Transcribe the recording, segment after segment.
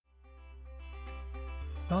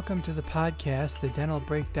Welcome to the podcast, The Dental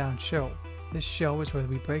Breakdown Show. This show is where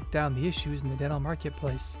we break down the issues in the dental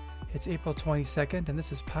marketplace. It's April 22nd, and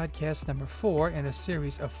this is podcast number 4 in a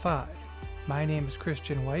series of 5. My name is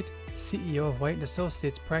Christian White, CEO of White &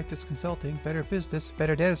 Associates Practice Consulting, Better Business,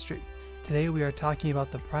 Better Dentistry. Today we are talking about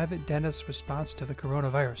the private dentist's response to the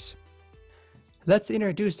coronavirus. Let's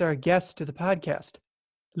introduce our guests to the podcast.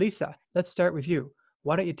 Lisa, let's start with you.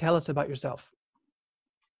 Why don't you tell us about yourself?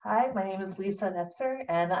 Hi, my name is Lisa Netzer,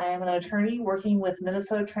 and I am an attorney working with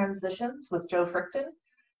Minnesota Transitions with Joe Frickton.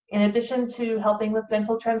 In addition to helping with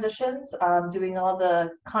dental transitions, doing all the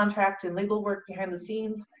contract and legal work behind the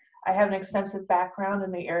scenes, I have an extensive background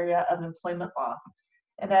in the area of employment law.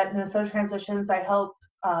 And at Minnesota Transitions, I help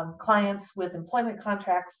clients with employment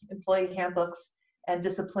contracts, employee handbooks, and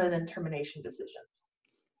discipline and termination decisions.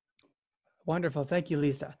 Wonderful. Thank you,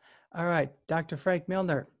 Lisa. All right, Dr. Frank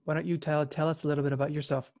Milner, why don't you tell us a little bit about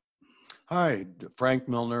yourself? Hi, Frank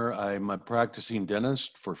Milner. I'm a practicing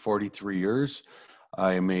dentist for 43 years.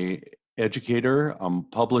 I'm a educator, I'm a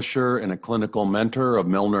publisher, and a clinical mentor of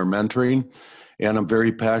Milner Mentoring. And I'm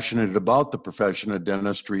very passionate about the profession of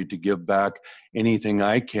dentistry to give back anything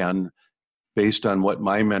I can based on what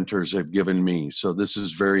my mentors have given me. So this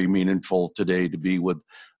is very meaningful today to be with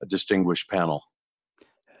a distinguished panel.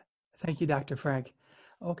 Thank you, Dr. Frank.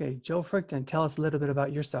 Okay, Joe Frickton, tell us a little bit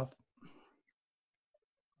about yourself.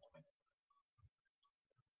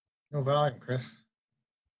 No volume, Chris.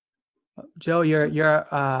 Joe, you're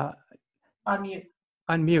On mute.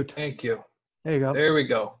 unmute. Thank you. There you go. There we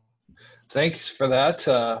go. Thanks for that.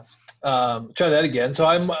 Try that again. So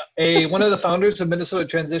I'm one of the founders of Minnesota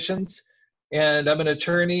Transitions, and I'm an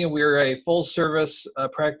attorney, and we're a full-service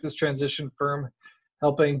practice transition firm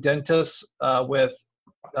helping dentists with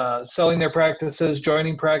selling their practices,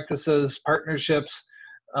 joining practices, partnerships,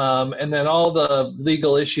 and then all the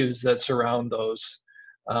legal issues that surround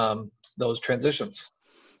those transitions.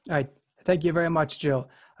 All right. Thank you very much, Joe.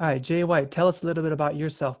 All right, Jay White, tell us a little bit about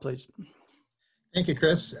yourself, please. Thank you,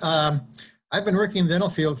 Chris. I've been working in the dental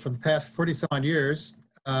field for the past 40-some-odd years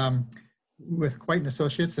with White &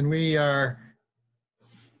 Associates, and we are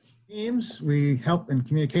teams. We help in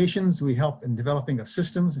communications. We help in developing of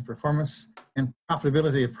systems and performance and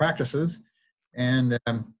profitability of practices. And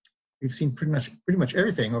we've seen pretty much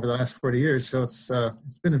everything over the last 40 years. So it's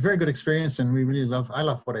been a very good experience, and I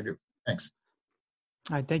love what I do. Thanks.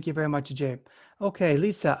 All right, thank you very much, Jay. Okay,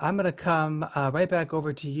 Lisa, I'm going to come right back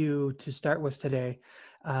over to you to start with today.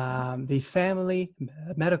 The Family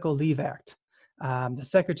Medical Leave Act. The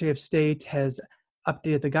Secretary of State has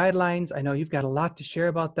updated the guidelines. I know you've got a lot to share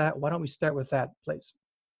about that. Why don't we start with that, please?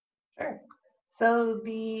 Sure. So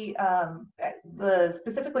the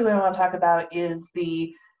specifically what I want to talk about is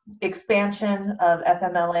the expansion of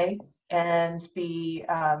FMLA and the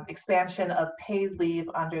expansion of paid leave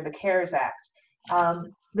under the CARES Act.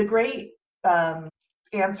 The great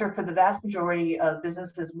answer for the vast majority of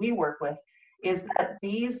businesses we work with is that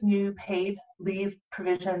these new paid leave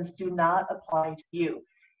provisions do not apply to you.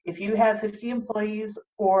 If you have 50 employees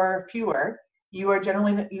or fewer, you are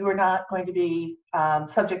not going to be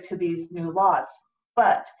subject to these new laws.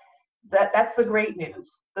 But that's the great news.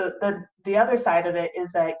 The other side of it is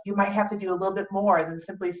that you might have to do a little bit more than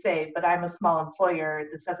simply say, but I'm a small employer,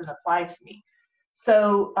 this doesn't apply to me.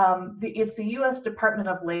 So it's the U.S. Department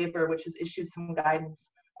of Labor which has issued some guidance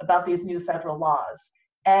about these new federal laws.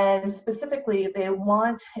 And specifically, they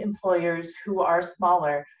want employers who are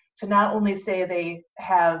smaller to not only say they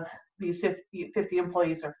have these 50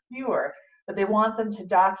 employees or fewer, but they want them to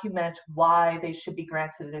document why they should be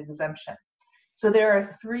granted an exemption. So there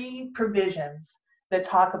are 3 provisions that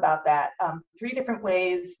talk about that. 3 different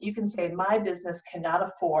ways you can say my business cannot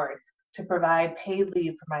afford to provide paid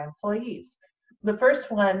leave for my employees. The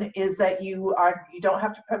first one is that you don't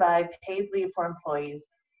have to provide paid leave for employees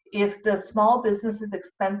if the small business's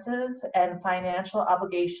expenses and financial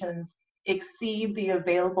obligations exceed the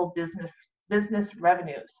available business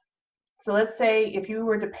revenues. So let's say if you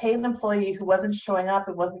were to pay an employee who wasn't showing up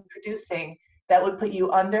and wasn't producing, that would put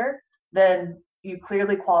you under, then you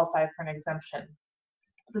clearly qualify for an exemption.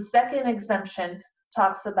 The second exemption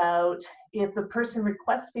talks about if the person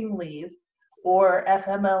requesting leave or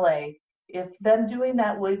FMLA, if them doing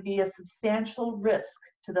that would be a substantial risk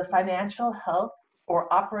to the financial health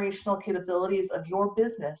or operational capabilities of your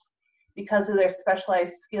business because of their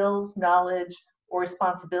specialized skills, knowledge, or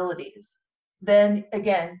responsibilities, then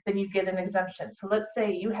you get an exemption. So let's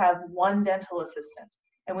say you have one dental assistant,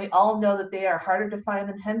 and we all know that they are harder to find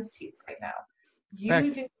than hen's teeth right now.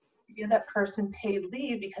 You do give that person paid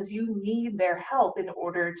leave because you need their help in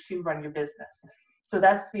order to run your business. So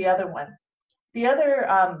that's the other one. The other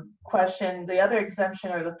question, the other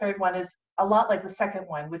exemption, or the third one, is a lot like the second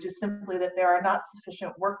one, which is simply that there are not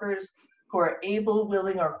sufficient workers who are able,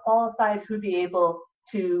 willing, or qualified who'd be able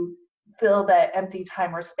to fill that empty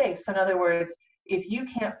time or space. So in other words, if you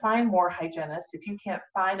can't find more hygienists, if you can't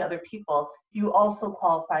find other people, you also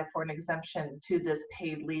qualify for an exemption to this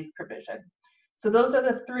paid leave provision. So those are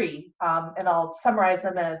the three, and I'll summarize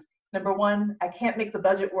them as: number one, I can't make the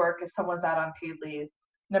budget work if someone's out on paid leave.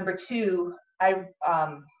 Number two,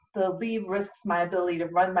 the leave risks my ability to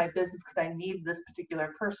run my business because I need this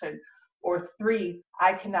particular person. Or three,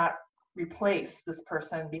 I cannot replace this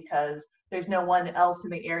person because there's no one else in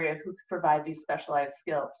the area who could provide these specialized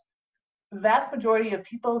skills. The vast majority of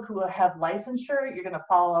people who have licensure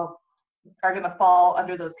are going to fall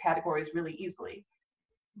under those categories really easily.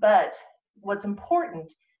 But what's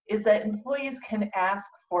important is that employees can ask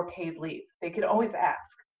for paid leave. They can always ask.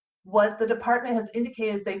 What the department has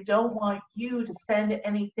indicated is they don't want you to send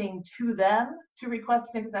anything to them to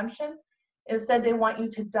request an exemption. Instead, they want you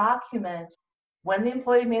to document when the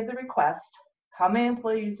employee made the request, how many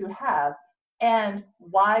employees you have, and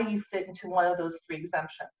why you fit into one of those three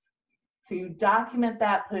exemptions. So you document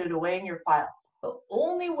that, put it away in your file. The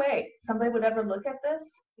only way somebody would ever look at this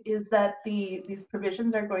is that these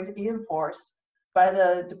provisions are going to be enforced by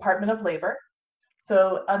the Department of Labor.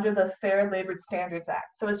 So under the Fair Labor Standards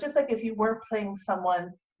Act. So it's just like if you were paying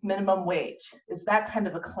someone minimum wage, it's that kind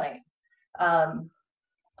of a claim.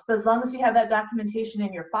 But as long as you have that documentation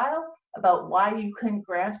in your file about why you couldn't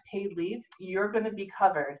grant paid leave, you're going to be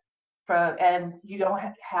covered and you don't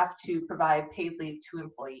have to provide paid leave to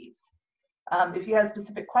employees. If you have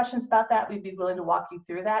specific questions about that, we'd be willing to walk you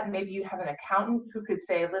through that. And maybe you have an accountant who could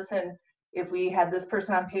say, listen, if we had this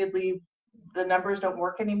person on paid leave, the numbers don't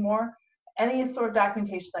work anymore. Any sort of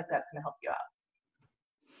documentation like that's going to help you out.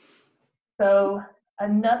 So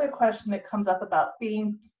another question that comes up about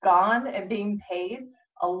being gone and being paid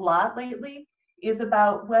a lot lately is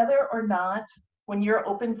about whether or not when you're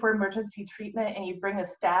open for emergency treatment and you bring a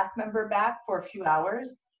staff member back for a few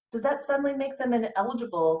hours, does that suddenly make them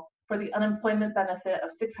ineligible for the unemployment benefit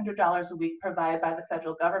of $600 a week provided by the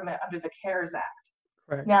federal government under the CARES Act?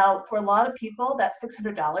 Correct. Now, for a lot of people, that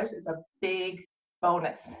 $600 is a big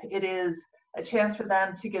bonus. It is a chance for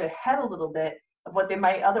them to get ahead a little bit of what they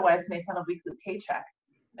might otherwise make on a weekly paycheck.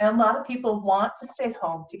 And a lot of people want to stay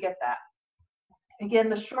home to get that. Again,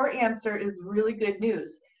 the short answer is really good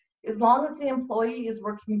news. As long as the employee is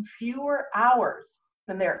working fewer hours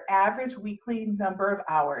than their average weekly number of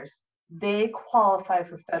hours, they qualify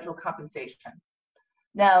for federal compensation.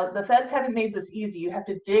 Now, the feds haven't made this easy. You have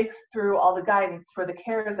to dig through all the guidance for the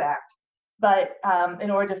CARES Act, but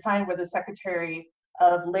in order to find where the Secretary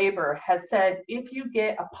of Labor has said, if you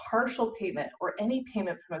get a partial payment or any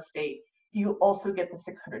payment from a state, you also get the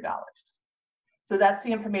 $600. So that's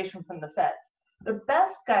the information from the feds. The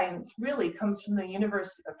best guidance really comes from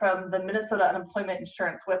the Minnesota Unemployment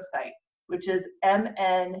Insurance website, which is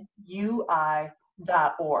mnui.org.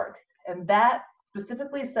 And that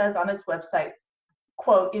specifically says on its website,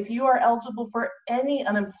 quote, if you are eligible for any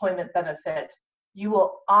unemployment benefit, you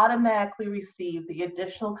will automatically receive the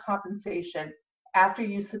additional compensation after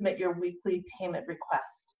you submit your weekly payment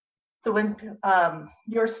request. So when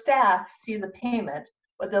your staff sees a payment,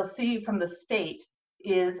 what they'll see from the state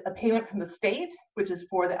is a payment from the state, which is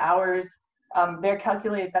for the hours, their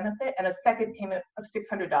calculated benefit, and a second payment of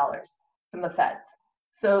 $600 from the feds.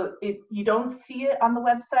 So if you don't see it on the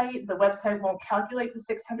website won't calculate the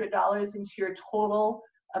 $600 into your total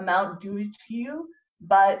amount due to you,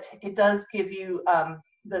 but it does give you,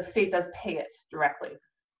 the state does pay it directly.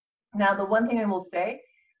 Now, the one thing I will say,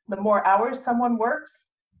 the more hours someone works,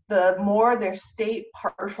 the more their state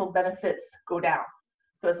partial benefits go down.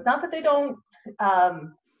 So it's not that they don't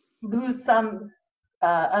lose some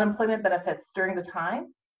unemployment benefits during the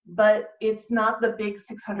time, but it's not the big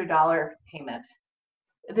 $600 payment.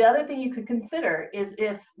 The other thing you could consider is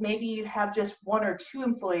if maybe you have just one or two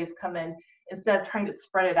employees come in instead of trying to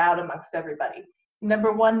spread it out amongst everybody.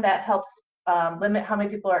 Number one, that helps limit how many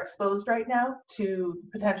people are exposed right now to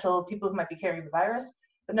potential people who might be carrying the virus.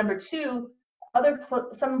 But number two,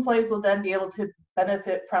 some employees will then be able to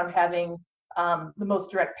benefit from having the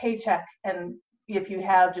most direct paycheck. And if you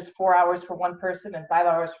have just 4 hours for one person and 5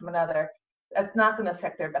 hours from another, that's not going to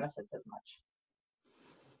affect their benefits as much.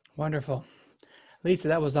 Wonderful. Lisa,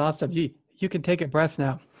 that was awesome. You can take a breath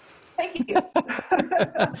now. Thank you.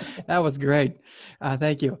 That was great.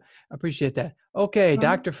 Thank you. Appreciate that. Okay,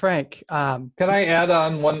 Dr. Frank. Can I add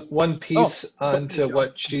on one piece onto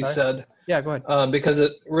what she said? Yeah, go ahead. Because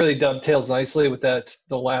it really dovetails nicely with the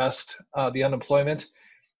last, the unemployment,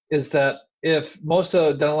 is that if most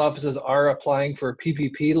dental offices are applying for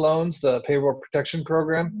PPP loans, the Payroll Protection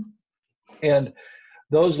Program, and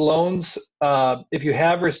those loans, if you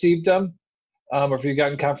have received them, or if you've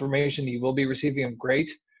gotten confirmation you will be receiving them,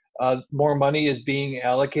 great. More money is being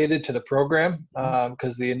allocated to the program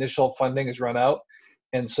because the initial funding is run out.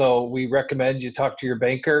 And so we recommend you talk to your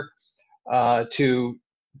banker to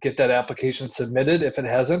get that application submitted if it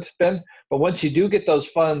hasn't been. But once you do get those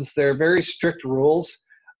funds, there are very strict rules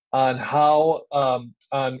on how on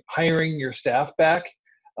hiring your staff back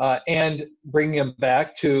and bringing them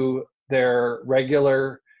back to their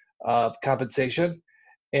regular compensation.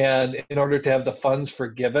 And in order to have the funds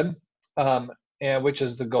forgiven, and which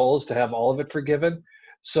is the goal, is to have all of it forgiven.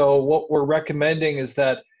 So what we're recommending is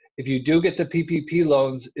that if you do get the PPP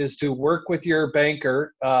loans, is to work with your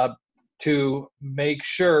banker to make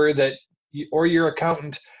sure that, or your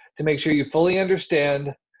accountant, to make sure you fully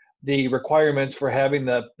understand the requirements for having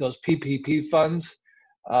those PPP funds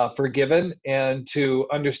forgiven, and to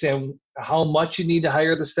understand how much you need to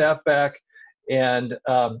hire the staff back, and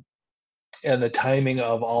the timing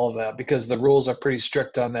of all of that, because the rules are pretty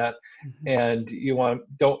strict on that. And you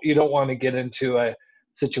don't want to get into a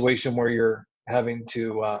situation where you're having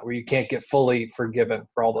to where you can't get fully forgiven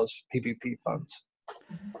for all those PPP funds.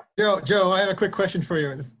 Joe, I have a quick question for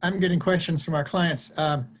you. I'm getting questions from our clients.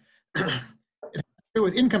 It has to do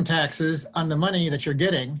with income taxes on the money that you're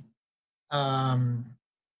getting.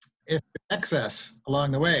 If excess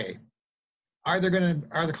along the way, are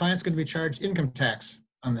the clients going to be charged income tax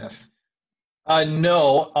on this?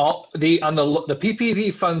 No, the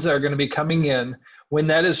PPP funds that are going to be coming in, when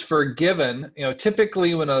that is forgiven,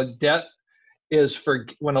 typically when a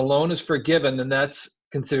loan is forgiven, then that's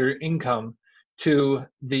considered income to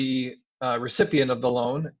the recipient of the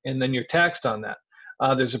loan, and then you're taxed on that.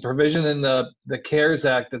 There's a provision in the CARES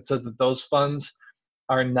Act that says that those funds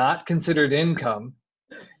are not considered income.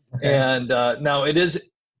 Okay. And now it is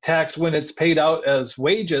taxed when it's paid out as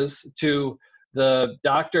wages to the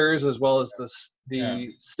doctors as well as the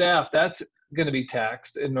staff. That's going to be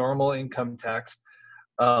taxed in normal income tax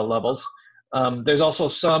levels. There's also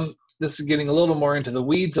this is getting a little more into the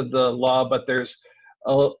weeds of the law, but there's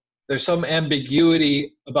some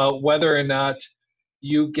ambiguity about whether or not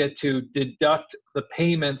you get to deduct the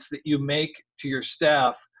payments that you make to your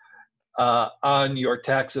staff on your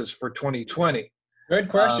taxes for 2020. Good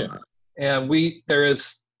question. And there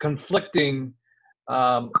is conflicting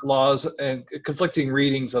laws and conflicting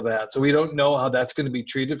readings of that. So we don't know how that's going to be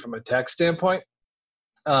treated from a tax standpoint.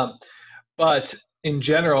 But in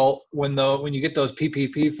general, when you get those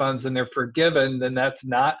PPP funds and they're forgiven, then that's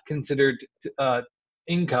not considered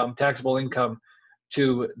income, taxable income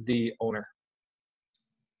to the owner.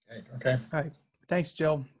 Okay. All right. Thanks,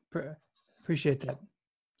 Joe. Appreciate that.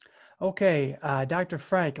 Okay, Dr.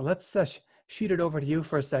 Frank, let's shoot it over to you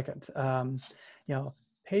for a second.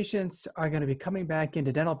 Patients are going to be coming back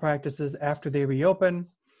into dental practices after they reopen.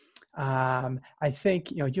 I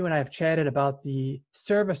think, you and I have chatted about the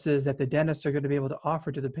services that the dentists are going to be able to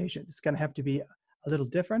offer to the patient. It's going to have to be a little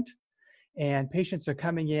different. And patients are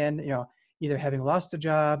coming in, either having lost a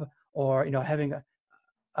job or, having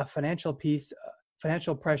a financial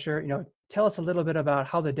pressure. Tell us a little bit about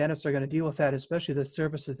how the dentists are going to deal with that, especially the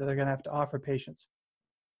services that they're going to have to offer patients.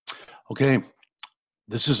 Okay.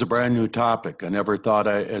 This is a brand new topic. I never thought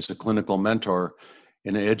as a clinical mentor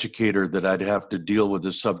and an educator that I'd have to deal with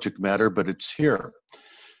this subject matter, but it's here.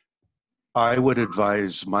 I would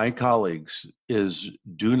advise my colleagues is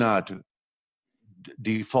do not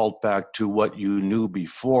default back to what you knew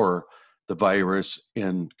before the virus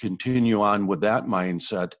and continue on with that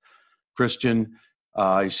mindset. Christian,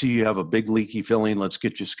 I see you have a big leaky filling. Let's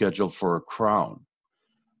get you scheduled for a crown.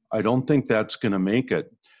 I don't think that's going to make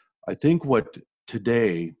it. I think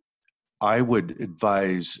today, I would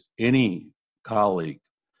advise any colleague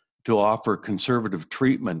to offer conservative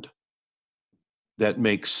treatment that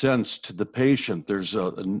makes sense to the patient. There's a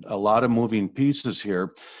lot of moving pieces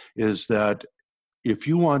here, is that if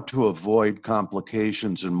you want to avoid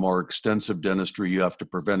complications and more extensive dentistry, you have to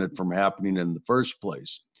prevent it from happening in the first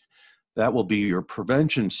place. That will be your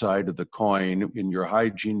prevention side of the coin in your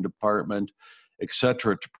hygiene department, et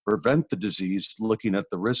cetera, to prevent the disease, looking at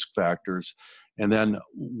the risk factors. And then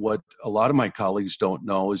what a lot of my colleagues don't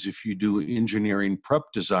know is if you do engineering prep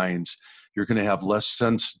designs, you're going to have less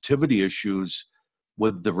sensitivity issues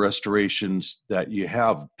with the restorations that you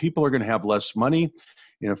have. People are going to have less money,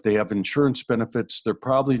 and if they have insurance benefits, they're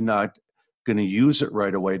probably not going to use it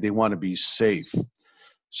right away. They want to be safe.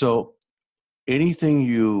 So anything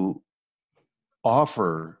you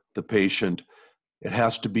offer the patient, it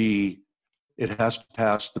has to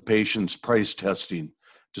pass the patient's price testing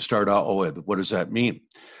to start out with. What does that mean?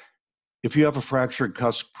 If you have a fractured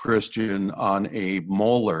cusp, Christian, on a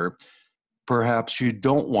molar, perhaps you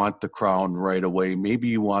don't want the crown right away. Maybe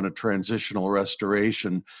you want a transitional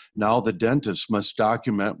restoration. Now the dentist must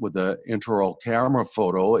document with an intraoral camera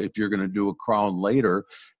photo, if you're going to do a crown later,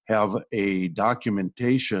 have a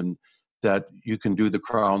documentation that you can do the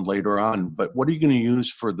crown later on. But what are you going to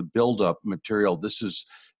use for the buildup material?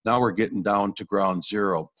 Now we're getting down to ground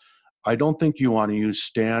zero. I don't think you want to use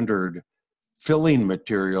standard filling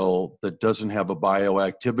material that doesn't have a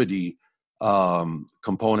bioactivity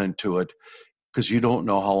component to it, because you don't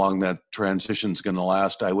know how long that transition is going to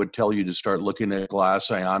last. I would tell you to start looking at glass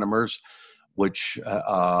ionomers, which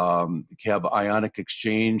have ionic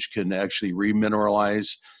exchange, can actually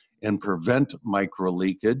remineralize and prevent micro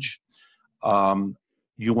leakage.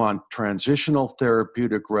 You want transitional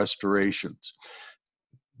therapeutic restorations.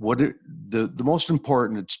 The most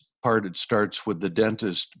important part, it starts with the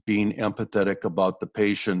dentist being empathetic about the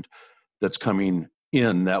patient that's coming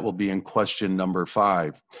in. That will be in question number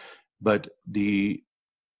 5. But the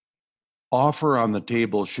offer on the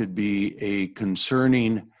table should be a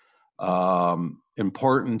concerning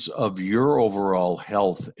importance of your overall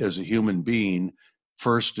health as a human being,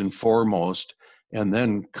 first and foremost, and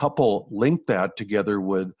then link that together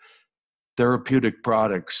with therapeutic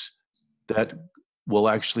products that will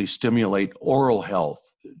actually stimulate oral health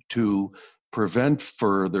to prevent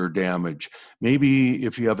further damage. Maybe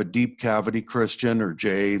if you have a deep cavity, Christian, or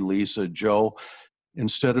Jay, Lisa, Joe,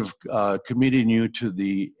 instead of committing you to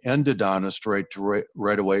the endodontist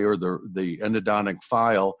right away, or the endodontic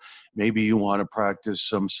file, maybe you want to practice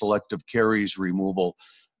some selective caries removal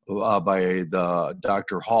by the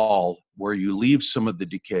Dr. Hall, where you leave some of the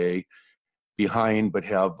decay behind but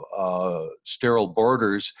have sterile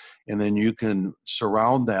borders, and then you can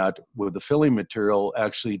surround that with the filling material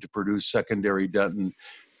actually to produce secondary dentin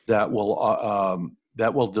that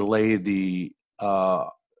will delay the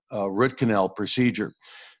root canal procedure.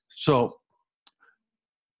 So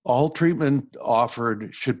all treatment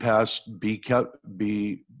offered should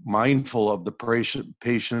be mindful of the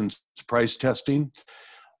patient's price testing.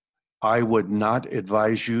 I would not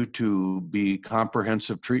advise you to be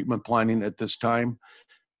comprehensive treatment planning at this time.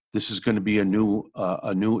 This is going to be a new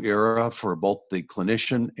era for both the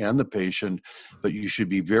clinician and the patient, but you should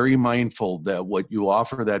be very mindful that what you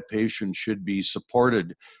offer that patient should be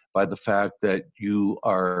supported by the fact that you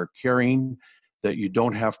are caring, that you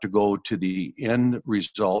don't have to go to the end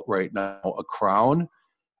result right now, a crown.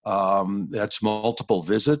 That's multiple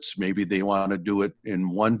visits. Maybe they want to do it in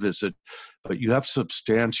one visit, but you have to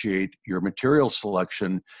substantiate your material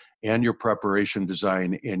selection and your preparation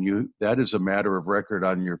design, and that is a matter of record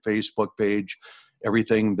on your Facebook page.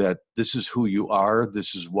 Everything that this is who you are,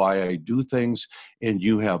 this is why I do things, and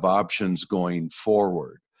you have options going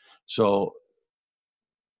forward. So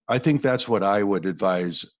I think that's what I would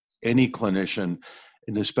advise any clinician,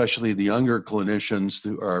 and especially the younger clinicians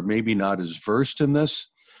who are maybe not as versed in this,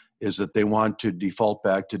 is that they want to default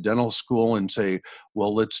back to dental school and say,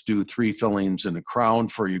 well, let's do 3 fillings and a crown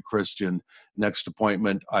for you, Christian, next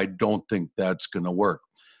appointment. I don't think that's going to work.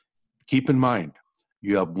 Keep in mind,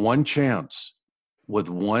 you have one chance with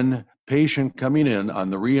one patient coming in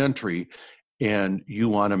on the reentry, and you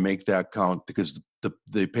want to make that count, because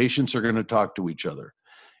the patients are going to talk to each other.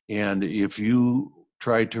 And if you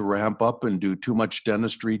try to ramp up and do too much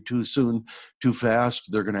dentistry too soon, too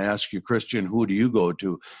fast, they're going to ask you, Christian, who do you go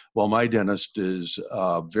to? Well, my dentist is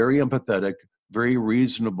very empathetic, very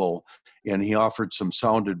reasonable, and he offered some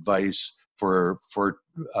sound advice for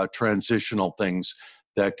transitional things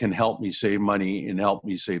that can help me save money and help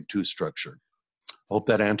me save tooth structure. Hope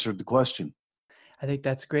that answered the question. I think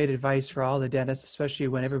that's great advice for all the dentists, especially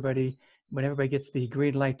when everybody gets the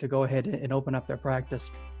green light to go ahead and open up their practice.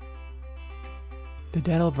 The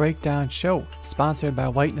Dental Breakdown Show, sponsored by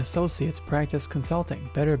White & Associates Practice Consulting.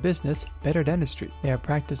 Better business, better dentistry. They are a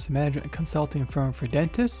practice management consulting firm for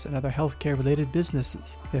dentists and other healthcare-related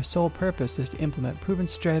businesses. Their sole purpose is to implement proven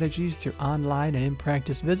strategies through online and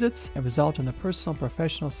in-practice visits and result in the personal and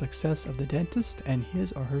professional success of the dentist and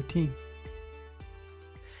his or her team.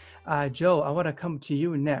 Joe, I want to come to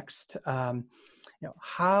you next. I'm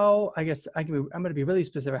going to be really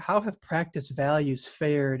specific. How have practice values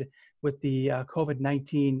fared with the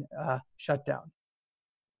COVID-19 shutdown?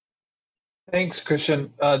 Thanks,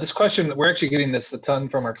 Christian. This question, we're actually getting this a ton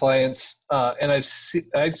from our clients, and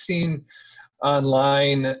I've seen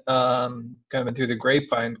online, kind of through the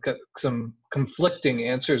grapevine, some conflicting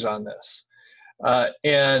answers on this.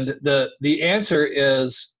 And the answer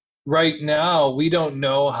is, right now, we don't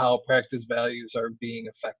know how practice values are being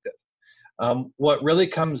affected. What really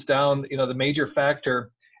comes down, the major factor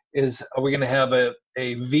is, are we going to have a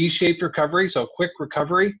V-shaped recovery, so a quick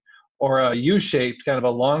recovery, or a U-shaped, kind of a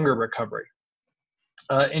longer recovery?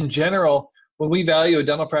 In general, when we value a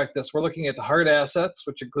dental practice, we're looking at the hard assets,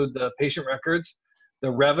 which include the patient records,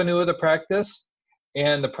 the revenue of the practice,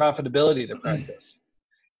 and the profitability of the practice.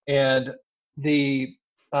 And the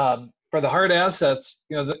for the hard assets,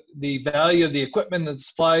 the value of the equipment and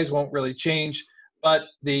supplies won't really change, but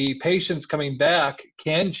the patients coming back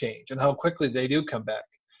can change and how quickly they do come back.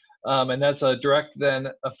 And that's a direct then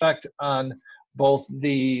effect on both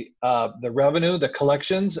the revenue, the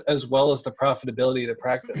collections, as well as the profitability of the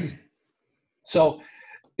practice. So,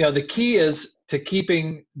 the key is to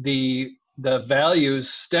keeping the values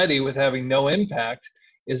steady with having no impact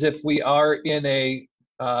is if we are in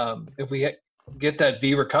if we get that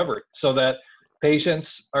V recovery, so that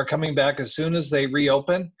patients are coming back as soon as they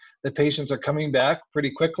reopen, the patients are coming back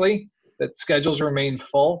pretty quickly, that schedules remain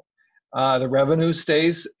full, the revenue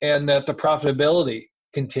stays, and that the profitability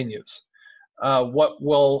continues. What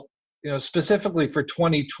will, specifically for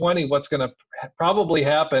 2020, what's going to probably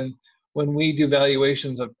happen when we do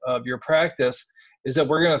valuations of your practice is that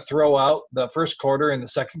we're going to throw out the first quarter and the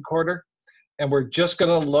second quarter, and we're just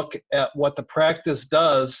going to look at what the practice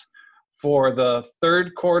does for the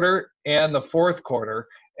third quarter and the fourth quarter,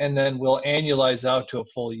 and then we'll annualize out to a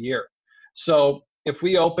full year. So if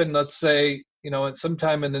we open, let's say,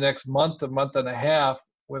 sometime in the next month, a month and a half,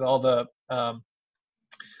 with all the,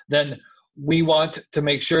 then we want to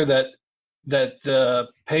make sure that the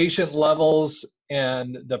patient levels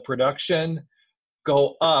and the production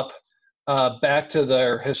go up back to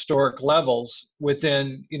their historic levels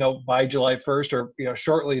within, by July 1st or,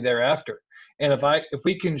 shortly thereafter. And if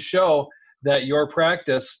we can show that your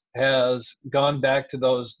practice has gone back to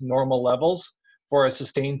those normal levels for a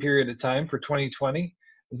sustained period of time for 2020,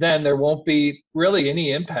 then there won't be really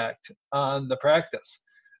any impact on the practice.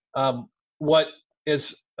 What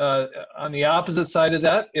is on the opposite side of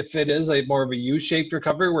that, if it is a more of a U-shaped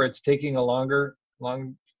recovery where it's taking a longer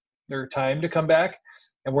time to come back,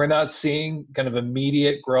 and we're not seeing kind of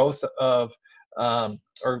immediate growth of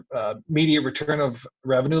or immediate return of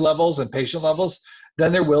revenue levels and patient levels,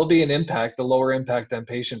 then there will be an impact, a lower impact on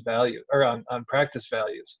patient value or on practice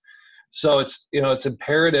values. So it's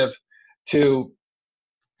imperative to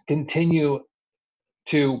continue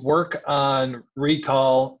to work on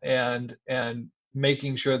recall and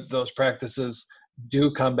making sure that those practices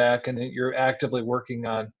do come back and that you're actively working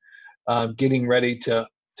on getting ready to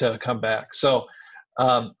come back. So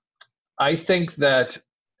I think that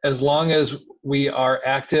as long as we are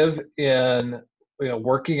active in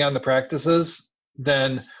working on the practices,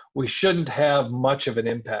 then we shouldn't have much of an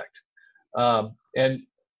impact. And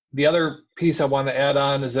the other piece I want to add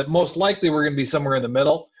on is that most likely we're going to be somewhere in the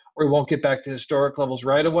middle, or we won't get back to historic levels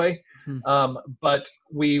right away. But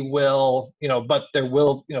we will, but there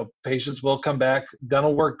will, patients will come back.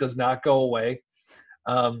 Dental work does not go away.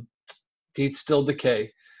 Teeth still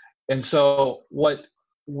decay. And so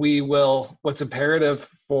what's imperative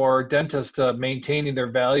for dentists to maintaining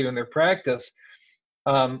their value in their practice,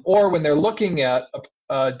 or when they're looking at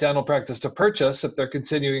a dental practice to purchase, if they're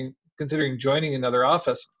considering joining another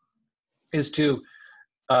office, is to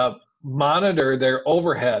monitor their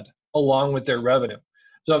overhead along with their revenue.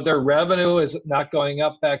 So if their revenue is not going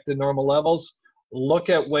up back to normal levels, look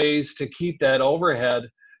at ways to keep that overhead,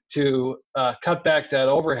 to cut back that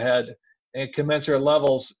overhead and commensurate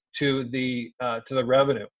levels to the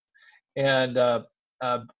revenue. And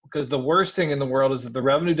because the worst thing in the world is that the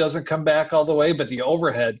revenue doesn't come back all the way, but the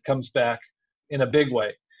overhead comes back in a big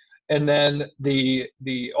way. And then the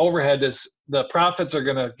overhead the profits are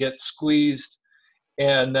going to get squeezed,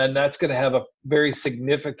 and then that's going to have a very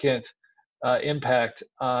significant impact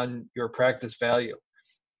on your practice value.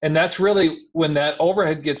 And that's really when that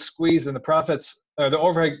overhead gets squeezed and the profits, or the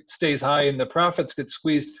overhead stays high and the profits get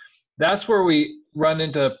squeezed, that's where we run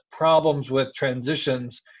into problems with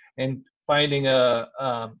transitions and finding a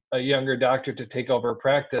younger doctor to take over a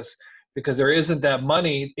practice, because there isn't that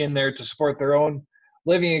money in there to support their own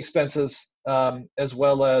living expenses, as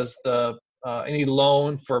well as the any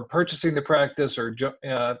loan for purchasing the practice, or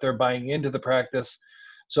if they're buying into the practice.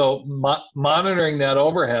 So monitoring that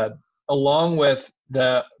overhead along with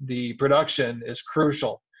the production is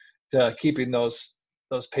crucial to keeping those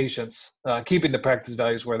patients, keeping the practice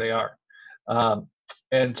values where they are.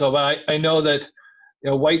 And so I know that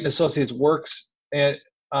White & Associates works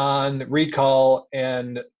on recall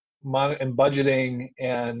and budgeting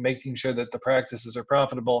and making sure that the practices are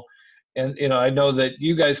profitable. And I know that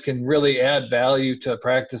you guys can really add value to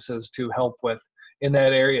practices to help with in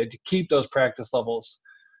that area to keep those practice levels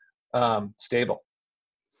stable.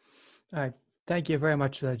 I Thank you very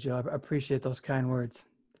much for that, Joe. I appreciate those kind words.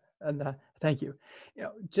 And thank you.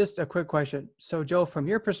 Just a quick question. So, Joe, from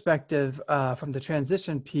your perspective, from the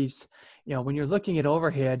transition piece, when you're looking at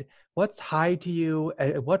overhead, what's high to you?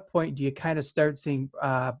 At what point do you kind of start seeing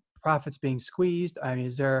profits being squeezed? I mean,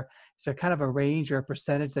 is there kind of a range or a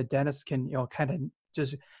percentage that dentists can, kind of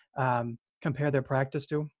just compare their practice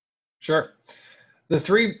to? Sure. The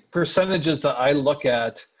three percentages that I look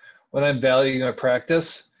at when I'm valuing a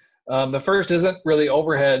practice, the first isn't really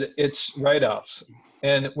overhead, it's write-offs.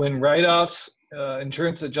 And when write-offs,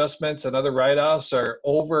 insurance adjustments and other write-offs are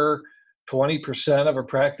over 20% of a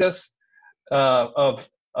practice of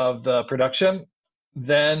the production,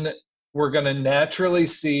 then we're going to naturally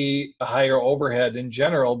see a higher overhead in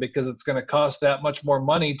general because it's going to cost that much more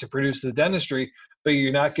money to produce the dentistry, but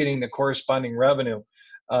you're not getting the corresponding revenue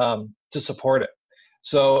to support it.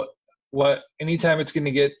 So anytime it's going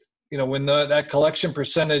to get, when that collection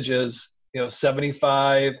percentage is,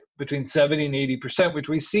 75, between 70 and 80%, which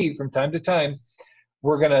we see from time to time,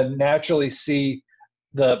 we're going to naturally see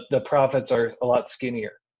the profits are a lot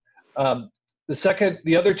skinnier.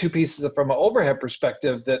 The other two pieces from an overhead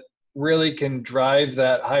perspective that really can drive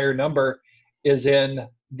that higher number is in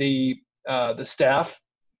the staff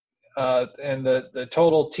and the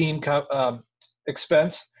total team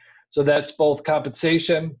expense. So that's both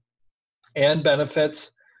compensation and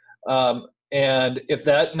benefits. And if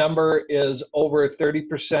that number is over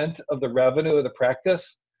 30% of the revenue of the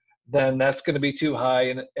practice, then that's going to be too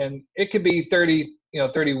high. And it could be 30,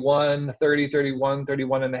 31, 30, 31,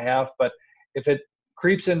 31 and a half. But if it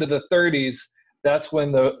creeps into the 30s, that's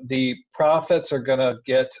when the profits are going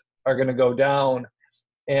to go down.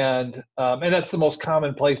 And that's the most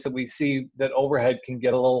common place that we see that overhead can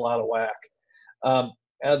get a little out of whack.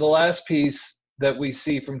 And the last piece that we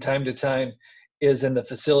see from time to time is in the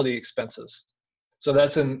facility expenses. So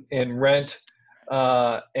that's in rent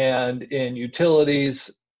and in utilities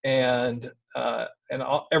and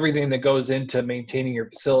everything that goes into maintaining your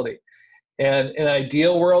facility. And in an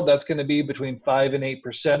ideal world, that's going to be between 5 and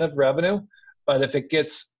 8% of revenue. But if it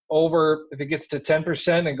gets to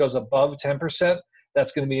 10% and goes above 10%,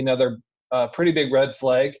 that's going to be another pretty big red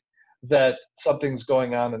flag that something's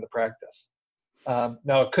going on in the practice.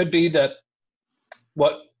 Now, it could be that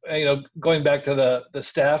going back to the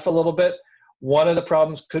staff a little bit, one of the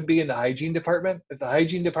problems could be in the hygiene department. If the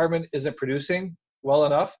hygiene department isn't producing well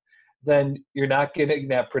enough, then you're not getting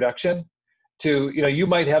that production you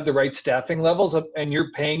might have the right staffing levels and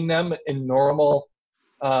you're paying them in normal,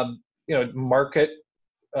 market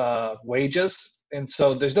wages. And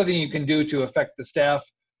so there's nothing you can do to affect the staff.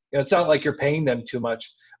 It's not like you're paying them too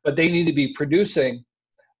much, but they need to be producing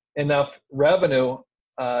enough revenue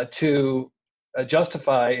to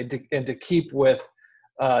justify and to keep the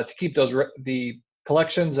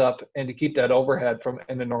collections up and to keep that overhead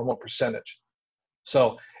in a normal percentage.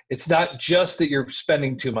 So it's not just that you're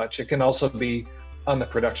spending too much. It can also be on the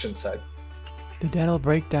production side. The Dental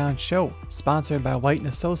Breakdown Show, sponsored by White &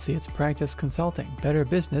 Associates Practice Consulting. Better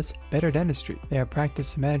business, better dentistry. They are a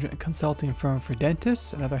practice management consulting firm for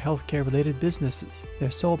dentists and other healthcare-related businesses.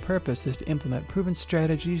 Their sole purpose is to implement proven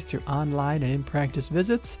strategies through online and in-practice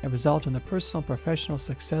visits and result in the personal and professional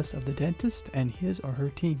success of the dentist and his or her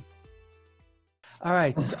team. All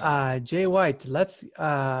right, Jay White, let's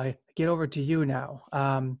get over to you now.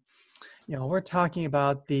 We're talking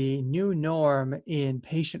about the new norm in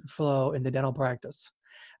patient flow in the dental practice.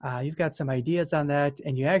 You've got some ideas on that,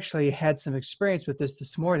 and you actually had some experience with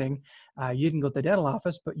this morning. You didn't go to the dental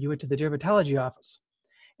office, but you went to the dermatology office.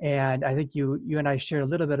 And I think you and I shared a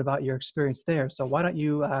little bit about your experience there. So why don't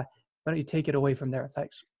you take it away from there?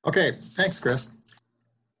 Thanks. Okay, thanks, Chris.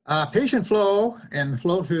 Patient flow and the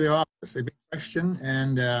flow through the office, a big question,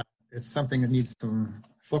 and it's something that needs some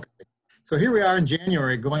focusing. So here we are in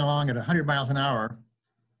January going along at 100 miles an hour,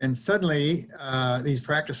 and suddenly these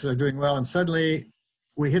practices are doing well, and suddenly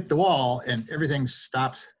we hit the wall and everything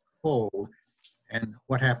stops cold. And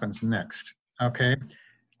what happens next? Okay.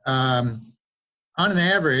 On an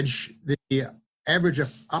average, the average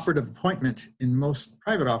operative appointment in most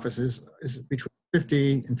private offices is between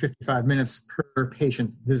 50 and 55 minutes per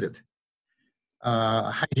patient visit.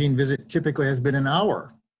 A hygiene visit typically has been an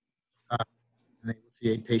hour. And they will see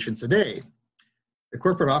 8 patients a day. The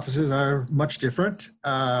corporate offices are much different.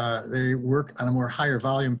 They work on a more higher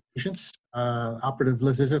volume patients. Operative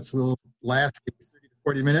visits will last 30 to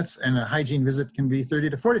 40 minutes, and a hygiene visit can be 30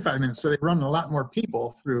 to 45 minutes. So they run a lot more people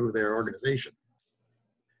through their organization.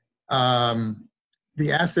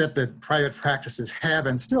 The asset that private practices have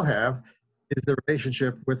and still have is the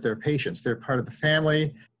relationship with their patients. They're part of the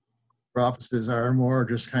family. Offices are more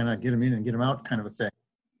just kind of get them in and get them out kind of a thing.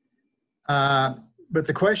 But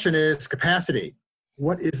the question is capacity.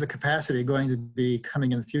 What is the capacity going to be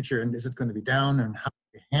coming in the future, and is it going to be down, and how do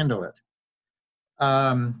we handle it?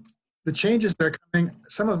 The changes that are coming,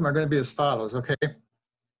 some of them are going to be as follows, okay?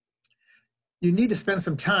 You need to spend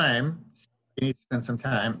some time, if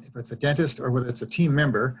it's a dentist or whether it's a team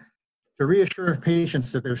member, to reassure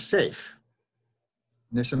patients that they're safe.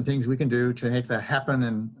 And there's some things we can do to make that happen,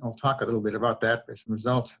 and I'll talk a little bit about that as a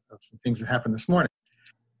result of some things that happened this morning.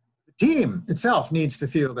 The team itself needs to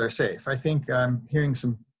feel they're safe. I think I'm hearing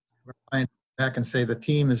some clients back and say the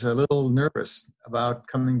team is a little nervous about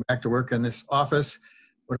coming back to work in this office.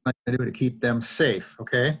 What am I going to do to keep them safe,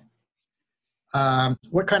 okay?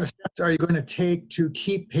 What kind of steps are you going to take to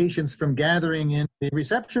keep patients from gathering in the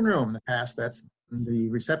reception room? In the past, that's the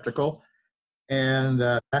receptacle, and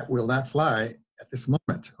that will not fly at this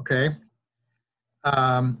moment, okay?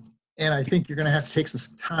 And I think you're going to have to take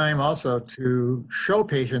some time also to show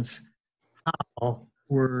patients how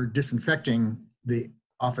we're disinfecting the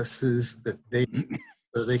offices that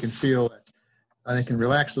so they can feel that they can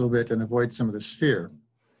relax a little bit and avoid some of this fear.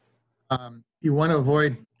 You want to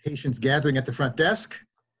avoid patients gathering at the front desk.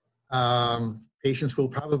 Patients will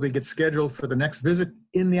probably get scheduled for the next visit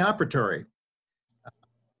in the operatory.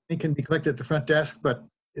 It can be collected at the front desk, but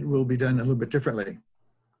it will be done a little bit differently.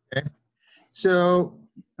 Okay, so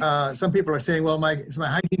some people are saying, well, is my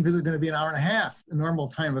hygiene visit going to be an hour and a half, the normal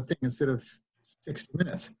time of thing, instead of 60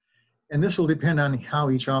 minutes? And this will depend on how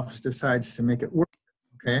each office decides to make it work,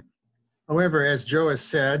 okay? However, as Joe has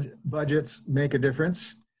said, budgets make a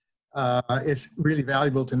difference. It's really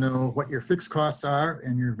valuable to know what your fixed costs are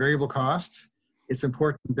and your variable costs. It's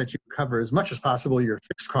important that you cover as much as possible your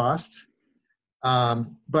fixed costs.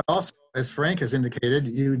 But also, as Frank has indicated,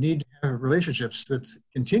 you need to have relationships that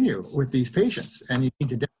continue with these patients, and you need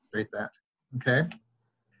to demonstrate that, okay?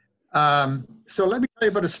 So let me tell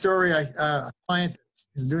you about a story. A client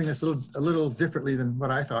is doing this a little differently than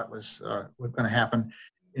what I thought was going to happen.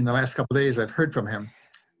 In the last couple of days, I've heard from him.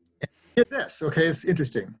 And he did this, okay? It's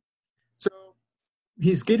interesting. So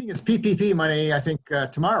he's getting his PPP money, I think,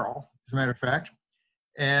 tomorrow, as a matter of fact.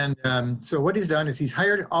 And so what he's done is he's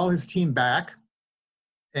hired all his team back.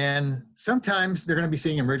 And sometimes they're going to be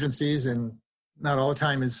seeing emergencies, and not all the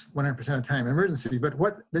time is 100% of the time emergency. But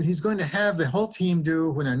what that he's going to have the whole team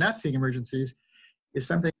do when they're not seeing emergencies is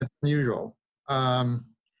something that's unusual.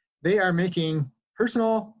 They are making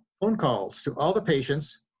personal phone calls to all the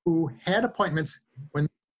patients who had appointments when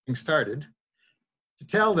things started to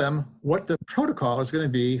tell them what the protocol is going to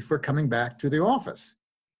be for coming back to the office.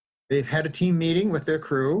 They've had a team meeting with their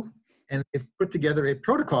crew, and they've put together a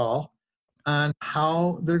protocol on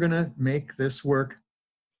how they're going to make this work,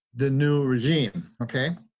 the new regime,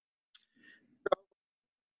 okay?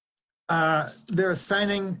 They're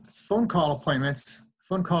assigning phone call appointments,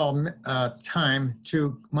 phone call time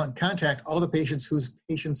to contact all the patients whose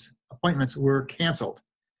appointments were canceled.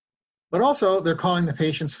 But also, they're calling the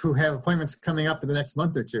patients who have appointments coming up in the next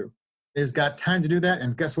month or two. They've got time to do that,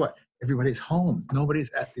 and guess what? Everybody's home.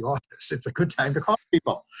 Nobody's at the office. It's a good time to call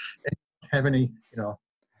people. And have any, call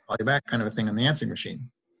you back kind of a thing on the answering machine.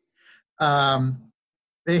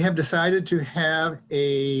 They have decided to have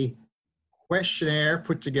a questionnaire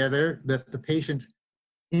put together that the patient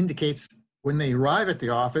indicates when they arrive at the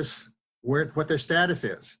office what their status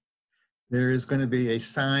is. There is going to be a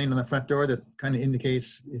sign on the front door that kind of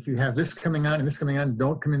indicates if you have this coming on and this coming on,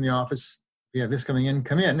 don't come in the office. If you have this coming in,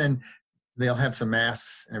 come in, and they'll have some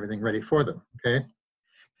masks and everything ready for them, okay?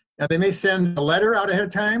 Now, they may send a letter out ahead of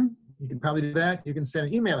time. You can probably do that. You can send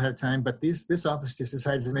an email ahead of time, but this office just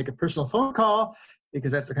decided to make a personal phone call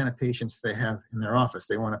because that's the kind of patients they have in their office.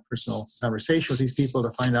 They want a personal conversation with these people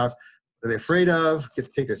to find out what they're afraid of,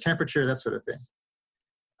 take their temperature, that sort of thing.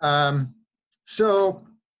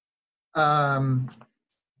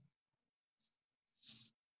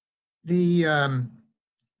 The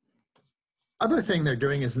other thing they're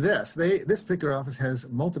doing is this. This particular office has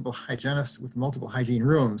multiple hygienists with multiple hygiene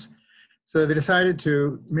rooms. So they decided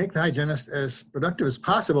to make the hygienist as productive as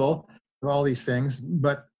possible with all these things,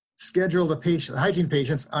 but schedule the hygiene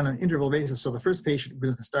patients on an interval basis. So the first patient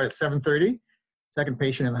was going to start at 7:30. Second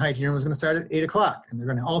patient in the hygiene room was going to start at 8 o'clock. And they're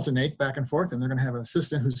going to alternate back and forth, and they're going to have an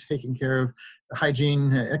assistant who's taking care of the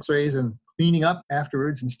hygiene x-rays and cleaning up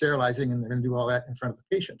afterwards and sterilizing, and they're going to do all that in front of the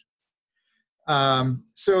patient.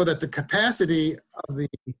 So that the capacity of the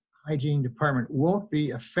hygiene department won't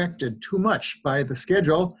be affected too much by the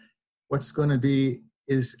schedule. What's going to be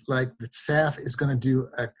is like the staff is going to do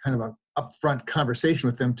a kind of an upfront conversation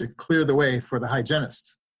with them to clear the way for the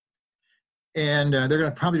hygienists. And they're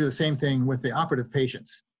going to probably do the same thing with the operative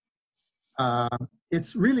patients.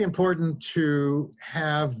 it's really important to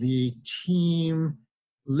have the team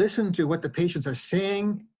listen to what the patients are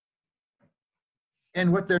saying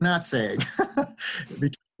and what they're not saying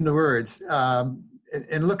between the words,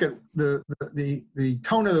 and look at the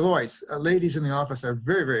tone of the voice. Ladies in the office are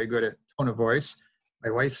very, very good at tone of voice. My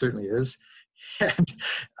wife certainly is.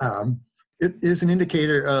 And it is an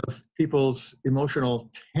indicator of people's emotional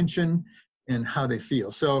tension and how they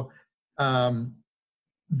feel. So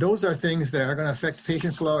those are things that are going to affect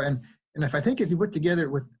patient flow. And if you put together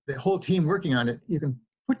with the whole team working on it, you can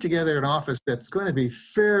put together an office that's going to be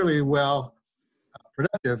fairly well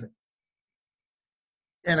productive.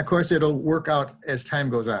 And of course, it'll work out as time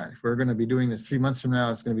goes on. If we're going to be doing this 3 months from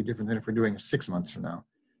now, it's going to be different than if we're doing it 6 months from now.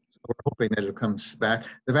 So we're hoping that it comes back.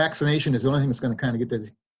 The vaccination is the only thing that's going to kind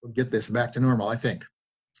of get this back to normal, I think.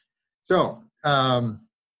 So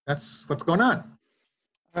that's what's going on.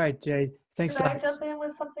 All right, Jay. Thanks. Can I jump in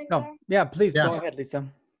with something No. there? Yeah, please Yeah. go ahead, Lisa.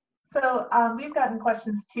 So we've gotten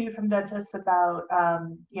questions too from dentists about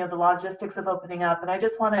the logistics of opening up, and I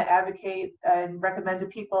just want to advocate and recommend to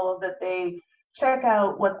people that they check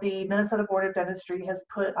out what the Minnesota Board of Dentistry has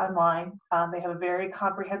put online. They have a very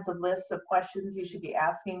comprehensive list of questions you should be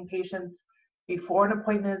asking patients before an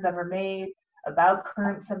appointment is ever made, about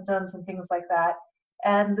current symptoms and things like that.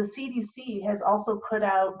 And the CDC has also put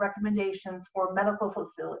out recommendations for medical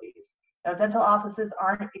facilities. Now, dental offices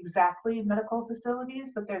aren't exactly medical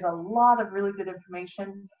facilities, but there's a lot of really good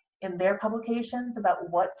information in their publications about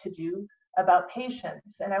what to do about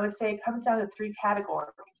patients. And I would say it comes down to 3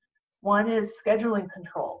 categories. One is scheduling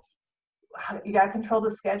controls. You got to control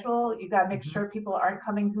the schedule. You got to make sure people aren't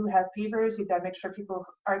coming who have fevers. You got to make sure people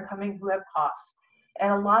aren't coming who have coughs.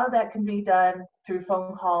 And a lot of that can be done through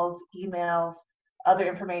phone calls, emails, other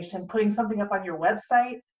information, putting something up on your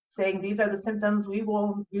website saying these are the symptoms. We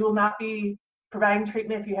will not be providing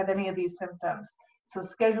treatment if you have any of these symptoms. So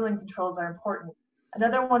scheduling controls are important.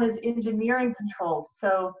 Another one is engineering controls.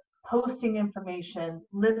 So posting information,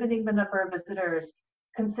 limiting the number of visitors.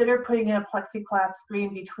 Consider putting in a plexiglass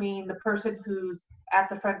screen between the person who's at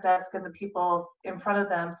the front desk and the people in front of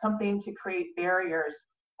them, something to create barriers.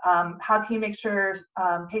 How can you make sure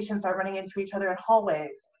patients are running into each other in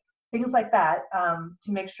hallways? Things like that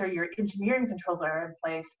to make sure your engineering controls are in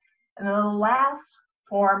place. And then the last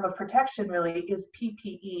form of protection really is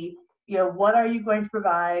PPE. What are you going to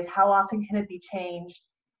provide? How often can it be changed?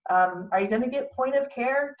 Are you going to get point of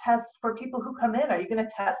care tests for people who come in? Are you going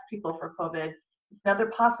to test people for COVID? It's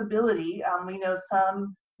another possibility. We know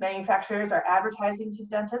some manufacturers are advertising to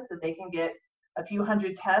dentists that they can get a few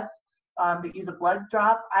hundred tests that use a blood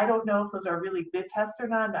drop. I don't know if those are really good tests or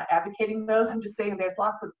not. I'm not advocating those. I'm just saying there's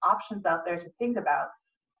lots of options out there to think about.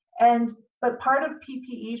 But part of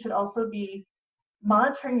PPE should also be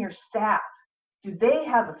monitoring your staff. Do they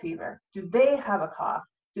have a fever? Do they have a cough?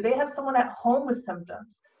 Do they have someone at home with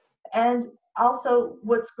symptoms? And also,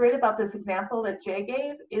 what's great about this example that Jay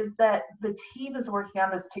gave is that the team is working on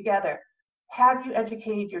this together. Have you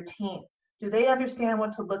educated your team? Do they understand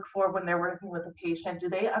what to look for when they're working with a patient? Do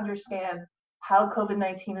they understand how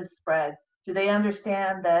COVID-19 is spread? Do they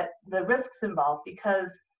understand that the risks involved? Because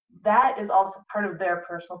that is also part of their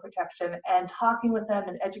personal protection, and talking with them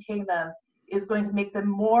and educating them is going to make them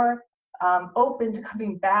more open to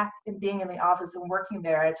coming back and being in the office and working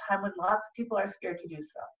there at a time when lots of people are scared to do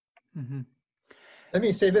so. Mm-hmm. Let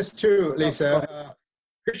me say this too, Lisa.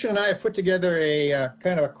 Christian and I have put together a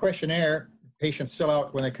kind of a questionnaire patients fill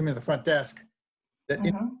out when they come in the front desk that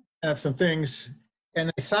have some things,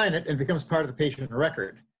 and they sign it and it becomes part of the patient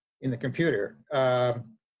record in the computer.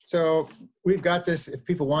 So we've got this. If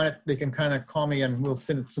people want it, they can kind of call me and we'll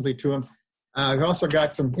send it simply to them. We've also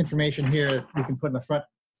got some information here that we can put in the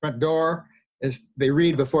front door as they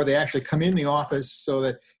read before they actually come in the office, so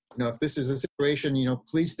that, if this is a situation,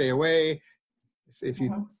 please stay away. If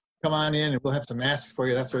you come on in, and we'll have some masks for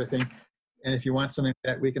you, that sort of thing. And if you want something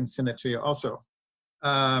like that, we can send it to you also. So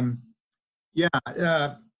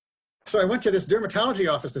I went to this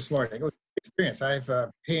dermatology office this morning. It was an experience. I've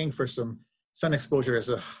paying for some sun exposure as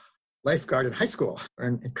a lifeguard in high school or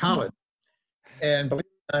in college. And believe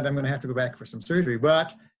it or not, I'm going to have to go back for some surgery.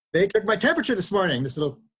 But they took my temperature this morning, this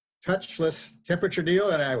little touchless temperature deal,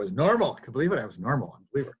 and I was normal. I could believe it. I was normal.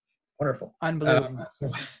 Unbelievable. Wonderful. Unbelievable.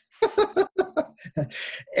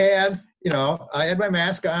 And, I had my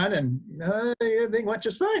mask on, and everything went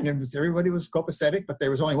just fine. Everybody was copacetic, but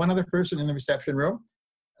there was only one other person in the reception room.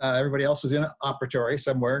 Everybody else was in an operatory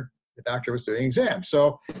somewhere. The doctor was doing exams.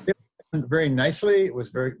 So it went very nicely. It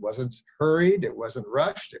wasn't hurried. It wasn't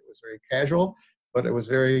rushed. It was very casual, but it was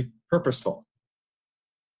very purposeful.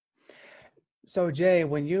 So Jay,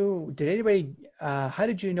 how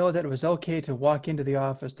did you know that it was okay to walk into the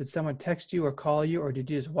office? Did someone text you or call you, or did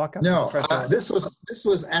you just walk up to the No, front door? this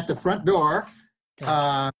was at the front door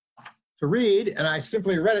Okay. to read, and I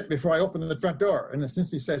simply read it before I opened the front door. And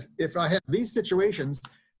essentially says, if I have these situations,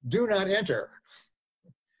 do not enter.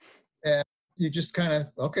 And you just kind of,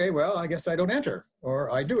 okay, well, I guess I don't enter,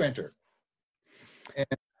 or I do enter.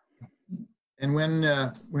 And when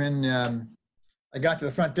I got to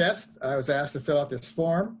the front desk, I was asked to fill out this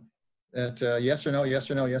form that yes or no,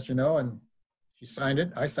 yes or no, yes or no, and she signed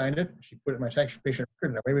it. I signed it. She put it in my tax patient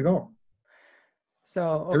record, and away we go. So,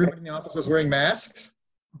 okay. Everybody in the office was wearing masks,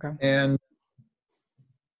 Okay. and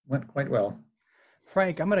went quite well.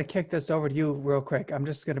 Frank, I'm going to kick this over to you real quick. I'm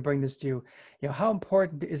just going to bring this to you. How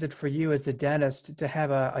important is it for you as the dentist to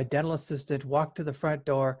have a dental assistant walk to the front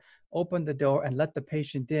door, open the door, and let the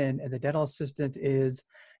patient in? And the dental assistant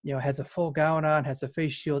has a full gown on, has a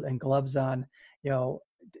face shield and gloves on.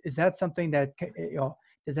 Is that something that,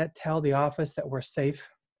 does that tell the office that we're safe?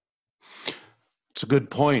 It's a good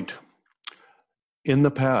point. In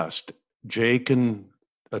the past, Jay can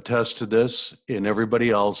attest to this, and everybody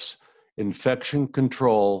else, infection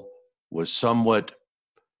control was somewhat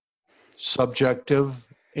subjective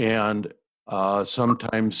and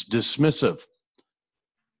sometimes dismissive.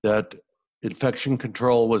 That infection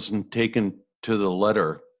control wasn't taken to the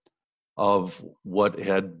letter of what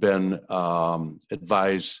had been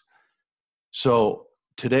advised. So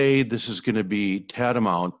today, this is going to be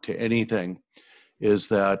tantamount to anything, is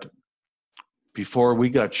that before we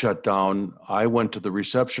got shut down, I went to the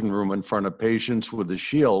reception room in front of patients with a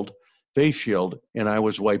shield, face shield, and I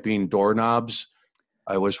was wiping doorknobs.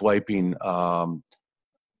 I was wiping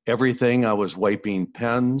everything. I was wiping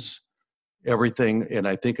pens, everything. And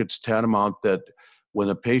I think it's tantamount that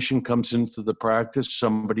when a patient comes into the practice,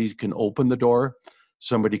 somebody can open the door,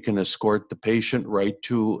 somebody can escort the patient right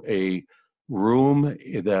to a room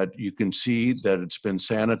that you can see that it's been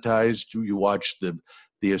sanitized. You watch the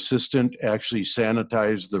assistant actually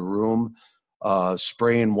sanitize the room,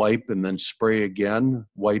 spray and wipe, and then spray again,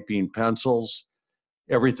 wiping pencils,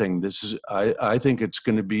 everything. I think it's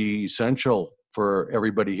going to be essential for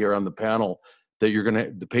everybody here on the panel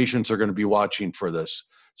that the patients are going to be watching for this.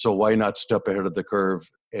 So why not step ahead of the curve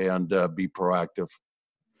and be proactive?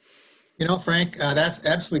 Frank, that's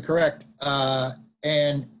absolutely correct.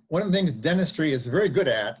 And one of the things dentistry is very good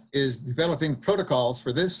at is developing protocols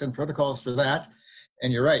for this and protocols for that.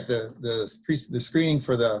 And you're right, the screening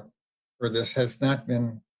for this has not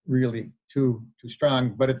been really too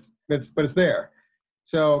strong, but it's there.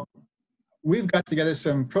 So we've got together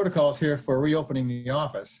some protocols here for reopening the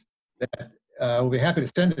office that we'll be happy to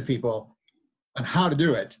send to people on how to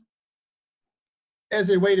do it. As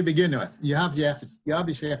a way to begin with, you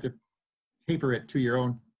obviously have to taper it to your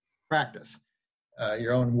own practice,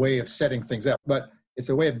 your own way of setting things up. But it's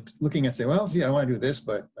a way of looking at, say, well, gee, I want to do this,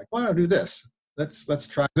 but why don't I do this? Let's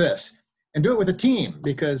try this, and do it with a team,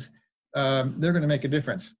 because they're going to make a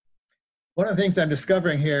difference. One of the things I'm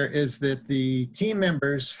discovering here is that the team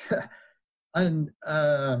members,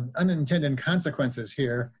 unintended consequences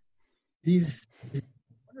here, these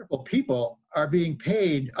wonderful people are being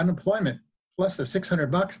paid unemployment plus the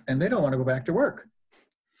 $600, and they don't want to go back to work.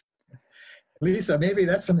 Lisa, maybe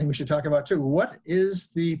that's something we should talk about too. What is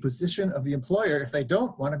the position of the employer if they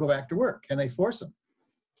don't want to go back to work? Can they force them?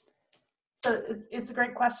 So it's a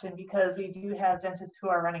great question, because we do have dentists who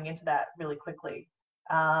are running into that really quickly.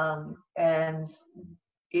 And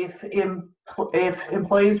if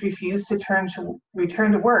employees refuse to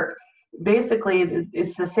return to work, basically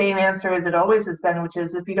it's the same answer as it always has been, which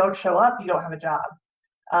is if you don't show up, you don't have a job.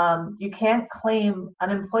 You can't claim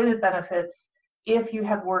unemployment benefits if you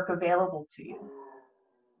have work available to you.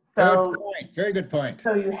 So, good point. Very good point.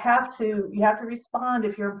 So you have to respond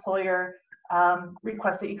if your employer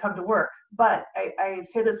requests that you come to work. But I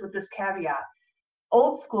say this with this caveat: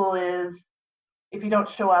 old school is if you don't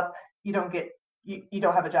show up, you don't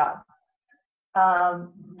have a job.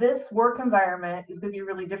 This work environment is going to be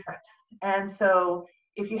really different, and so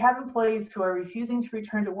if you have employees who are refusing to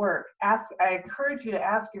return to work, I encourage you to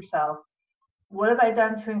ask yourself, what have I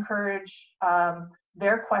done to encourage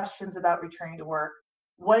their questions about returning to work?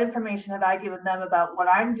 What information have I given them about what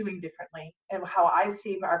I'm doing differently and how I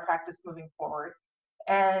see our practice moving forward?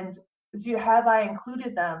 And have I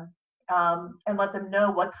included them and let them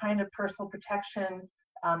know what kind of personal protection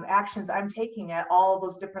actions I'm taking at all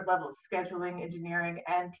those different levels, scheduling, engineering,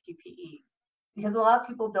 and PPE? Because a lot of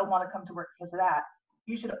people don't want to come to work because of that.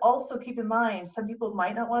 You should also keep in mind, some people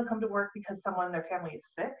might not want to come to work because someone in their family is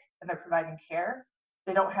sick and they're providing care.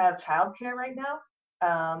 They don't have childcare right now.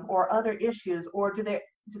 or other issues, or do they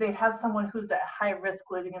have someone who's at high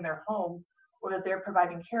risk living in their home or that they're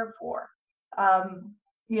providing care for?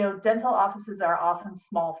 Dental offices are often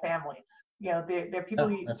small families. They're people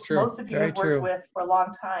that's true. most of you Very have worked true. with for a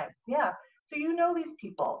long time. Yeah, so you know these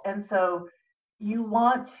people, and so you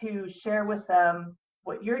want to share with them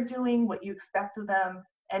what you're doing, what you expect of them,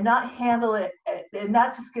 and not handle it and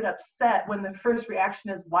not just get upset when the first reaction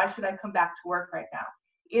is, why should I come back to work right now?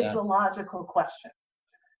 It's a logical question.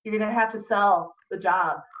 You're going to have to sell the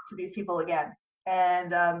job to these people again.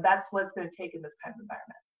 And that's what it's going to take in this kind of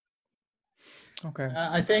environment. Okay.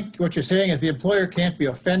 I think what you're saying is the employer can't be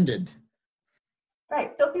offended.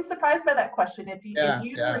 Right. Don't be surprised by that question. If you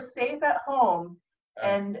were safe at home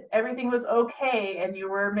and everything was okay and you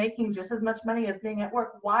were making just as much money as being at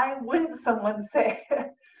work, why wouldn't someone say,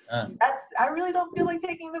 I really don't feel like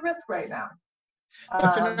taking the risk right now?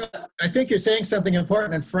 I think you're saying something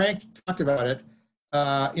important, and Frank talked about it.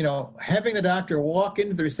 Having the doctor walk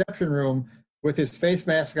into the reception room with his face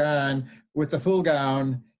mask on, with the full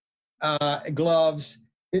gown, gloves,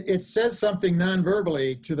 it says something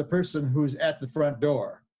non-verbally to the person who's at the front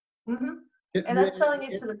door. Mm-hmm. And that's selling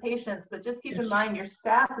it to the patients, but just keep in mind your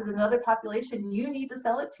staff is another population you need to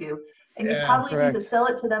sell it to, and you probably need to sell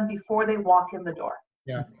it to them before they walk in the door.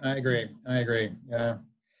 Yeah, I agree. Yeah.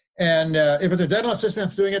 And if it's a dental assistant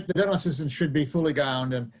that's doing it, the dental assistant should be fully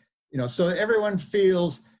gowned, and so everyone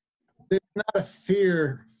feels there's not a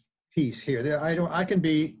fear piece here. I can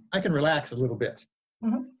relax a little bit.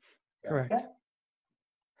 Mm-hmm. Correct. Yeah.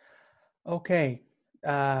 Okay.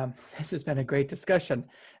 This has been a great discussion.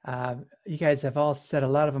 You guys have all said a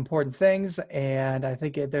lot of important things, and I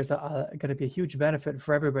think there's going to be a huge benefit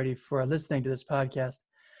for everybody for listening to this podcast.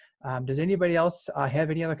 Does anybody else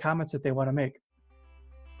have any other comments that they want to make?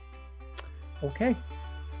 Okay.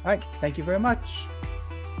 All right. Thank you very much.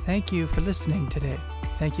 Thank you for listening today.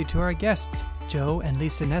 Thank you to our guests, Joe and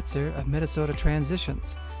Lisa Netzer of Minnesota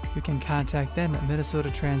Transitions. You can contact them at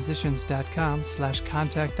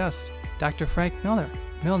minnesotatransitions.com/contact us. Dr. Frank Milner,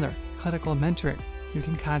 Clinical Mentoring. You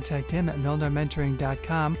can contact him at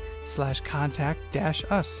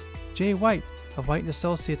milnermentoring.com/contact-us. Jay White of White &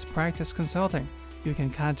 Associates Practice Consulting. You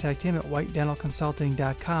can contact him at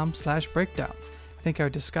whitedentalconsulting.com/breakdown. I think our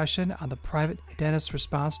discussion on the private dentist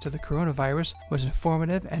response to the coronavirus was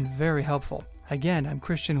informative and very helpful. Again, I'm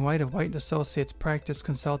Christian White of White & Associates Practice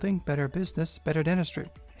Consulting, Better Business, Better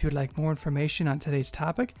Dentistry. If you'd like more information on today's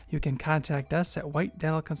topic, you can contact us at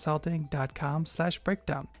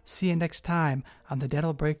whitedentalconsulting.com/breakdown. See you next time on the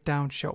Dental Breakdown Show.